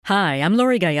Hi, I'm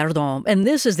Lori Gallardo, and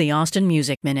this is the Austin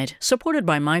Music Minute, supported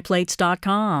by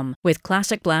MyPlates.com with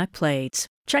classic black plates.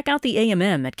 Check out the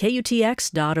AMM at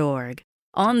KUTX.org.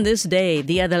 On this day,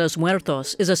 Dia de los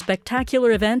Muertos is a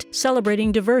spectacular event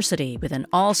celebrating diversity with an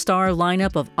all-star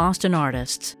lineup of Austin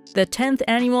artists. The 10th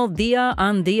annual Dia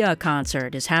on Dia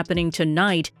concert is happening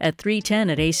tonight at 310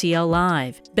 at ACL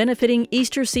Live, benefiting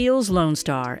Easter Seals Lone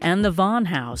Star and the Vaughn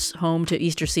House, home to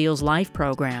Easter Seals Life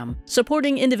program,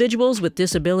 supporting individuals with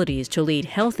disabilities to lead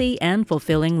healthy and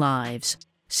fulfilling lives.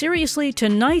 Seriously,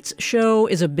 tonight's show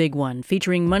is a big one,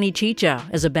 featuring Money Chicha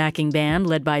as a backing band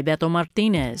led by Beto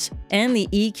Martinez, and the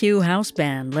EQ House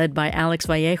Band led by Alex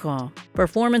Vallejo.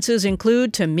 Performances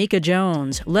include Tamika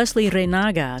Jones, Leslie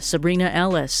Renaga, Sabrina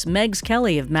Ellis, Megs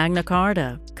Kelly of Magna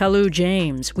Carta, Kalu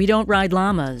James, We Don't Ride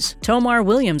Llamas, Tomar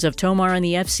Williams of Tomar and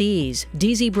the FCs,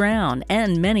 DZ Brown,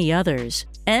 and many others.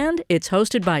 And it's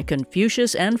hosted by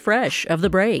Confucius and Fresh of The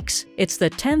Breaks. It's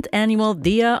the 10th annual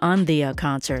Dia on Dia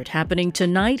concert happening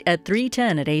tonight at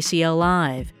 310 at ACL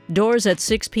Live. Doors at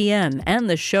 6 p.m. and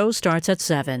the show starts at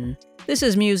 7. This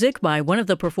is music by one of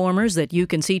the performers that you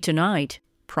can see tonight,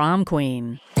 Prom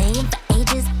Queen. Playing for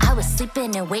ages, I was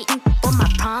sleeping and waiting for my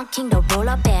prom king to roll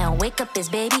up and wake up his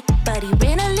baby. But he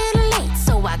ran a little late,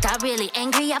 so I got really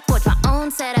angry. I forged my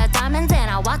own set of diamonds and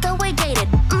I walked away jaded.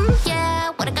 Yeah,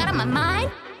 what I got on my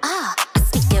mind? I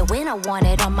speak it when I want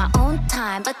it on my own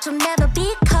time. But you'll never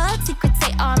be caught, secrets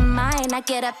stay on mine. I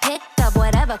get a pick of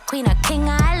whatever queen or king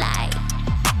I like.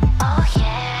 Oh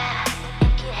yeah,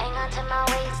 make it hang on to my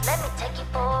waist. Let me take you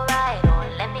for a ride,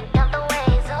 or let me count the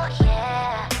ways. Oh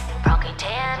yeah, broken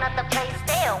tearing up the place.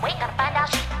 Stay awake, gotta find out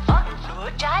shit. Oh, you're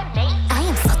a giant mate. I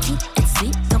am salty and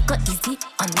sweet, don't go easy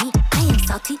on me. I am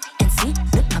salty and sweet,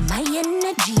 with my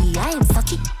energy. I am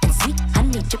salty and sweet,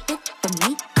 honey dripping from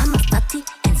me. I'm a salty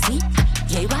and sweet,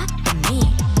 yay right for me.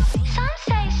 Some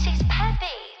say she's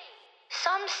peppy,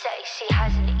 some say she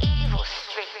has an evil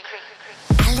streak.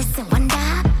 Alice in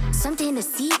Wonder, something to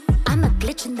see. I'm a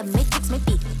glitch in the matrix,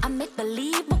 maybe I'm